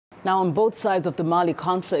Now, on both sides of the Mali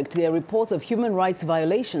conflict, there are reports of human rights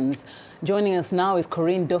violations. Joining us now is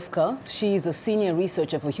Corrine Dufka. She's a senior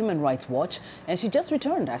researcher for Human Rights Watch, and she just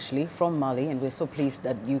returned, actually, from Mali, and we're so pleased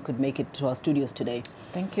that you could make it to our studios today.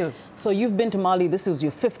 Thank you. So you've been to Mali. This was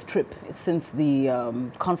your 5th trip since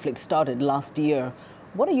the conflict started last year.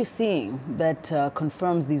 What are you seeing that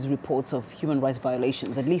confirms these reports of human rights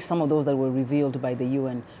violations, at least some of those that were revealed by the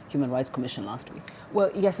UN Human Rights Commission last week?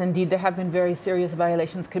 Well, yes, indeed. There have been very serious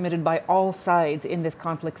violations committed by all sides in this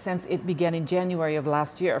conflict since it began in January of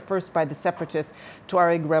last year. First by the separatist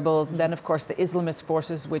Tuareg rebels, then, of course, the Islamist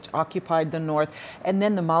forces which occupied the north, and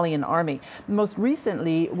then the Malian army. Most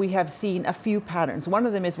recently, we have seen a few patterns. One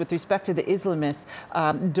of them is with respect to the Islamists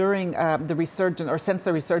during the resurgence, or since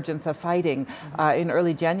the resurgence of fighting in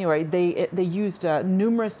early January, they used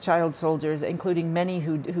numerous child soldiers, including many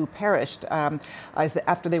who perished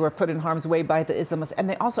after they were put in harm's way by the Islamists. And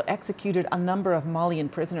they also executed a number of Malian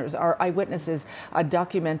prisoners. Our eyewitnesses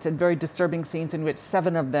documented very disturbing scenes in which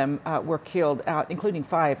 7 of them were killed, including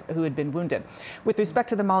 5 who had been wounded. With respect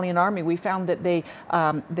to the Malian army, we found that they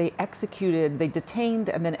detained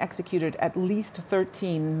and then executed at least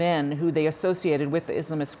 13 men who they associated with the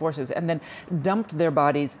Islamist forces, and then dumped their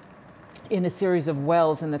bodies in a series of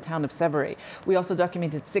wells in the town of Severi. We also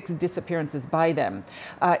documented 6 disappearances by them.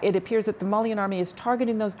 It appears that the Malian army is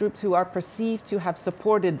targeting those groups who are perceived to have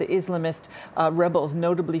supported the Islamist rebels,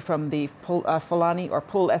 notably from the Fulani or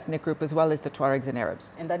Pul ethnic group, as well as the Tuaregs and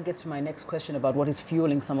Arabs. And that gets to my next question about what is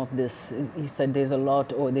fueling some of this. You said there's a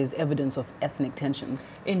lot, or there's evidence of ethnic tensions.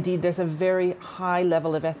 Indeed, there's a very high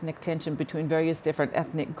level of ethnic tension between various different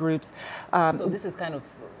ethnic groups. So this is kind of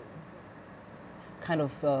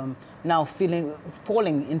now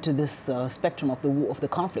falling into this spectrum of the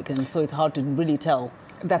conflict, and so it's hard to really tell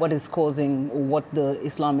what is causing, or what the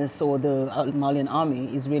Islamists or the Malian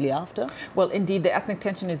army is really after? Well, indeed, the ethnic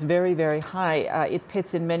tension is very, very high. It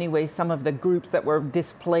pits in many ways some of the groups that were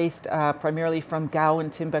displaced primarily from Gao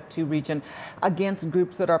and Timbuktu region against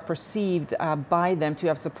groups that are perceived by them to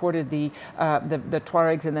have supported the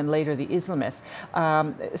Tuaregs and then later the Islamists.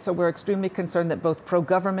 So we're extremely concerned that both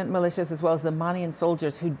pro-government militias as well as the Malian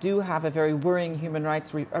soldiers, who do have a very worrying human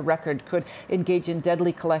rights record, could engage in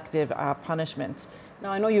deadly collective punishment. Now,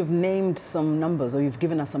 I know you've named some numbers, or you've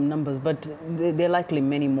given us some numbers, but there are likely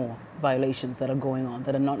many more violations that are going on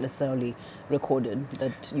that are not necessarily recorded,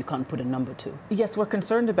 that you can't put a number to. Yes, we're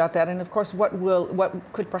concerned about that. And of course, what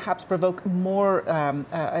could perhaps provoke more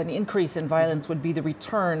an increase in violence would be the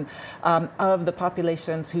return of the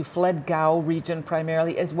populations who fled Gao region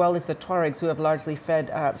primarily, as well as the Tuaregs, who have largely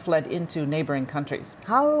fled into neighboring countries.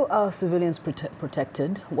 How are civilians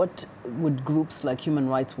protected? What would groups like Human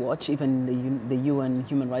Rights Watch, even the UN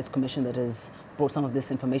Human Rights Commission that has brought some of this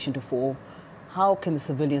information to fore, how can the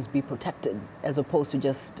civilians be protected as opposed to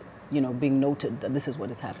just being noted that this is what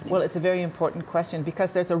is happening? Well, it's a very important question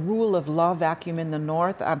because there's a rule of law vacuum in the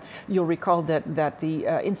north. You'll recall that the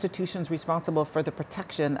institutions responsible for the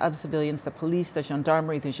protection of civilians, the police, the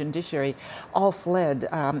gendarmerie, the judiciary, all fled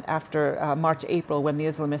after March, April, when the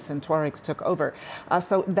Islamists and Tuaregs took over.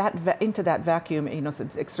 So into that vacuum, it's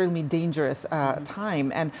an extremely dangerous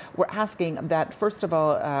time. And we're asking that, first of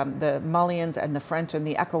all, the Malians and the French and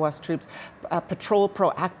the ECOWAS troops patrol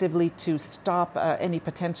proactively to stop any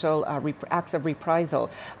potential acts of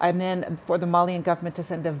reprisal, and then for the Malian government to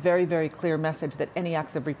send a very, very clear message that any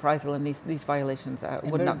acts of reprisal and these violations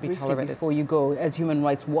would not be tolerated. Before you go, as Human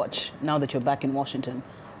Rights Watch, now that you're back in Washington,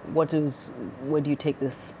 where do you take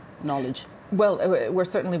this knowledge? Well, we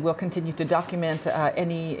certainly will continue to document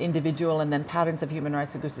any individual and then patterns of human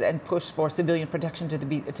rights abuses, and push for civilian protection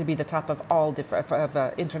to be the top of all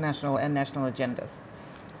international and national agendas.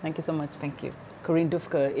 Thank you so much. Thank you. Corrine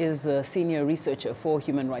Dufka is a senior researcher for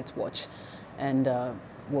Human Rights Watch and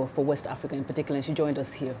for West Africa in particular, and she joined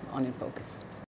us here on In Focus.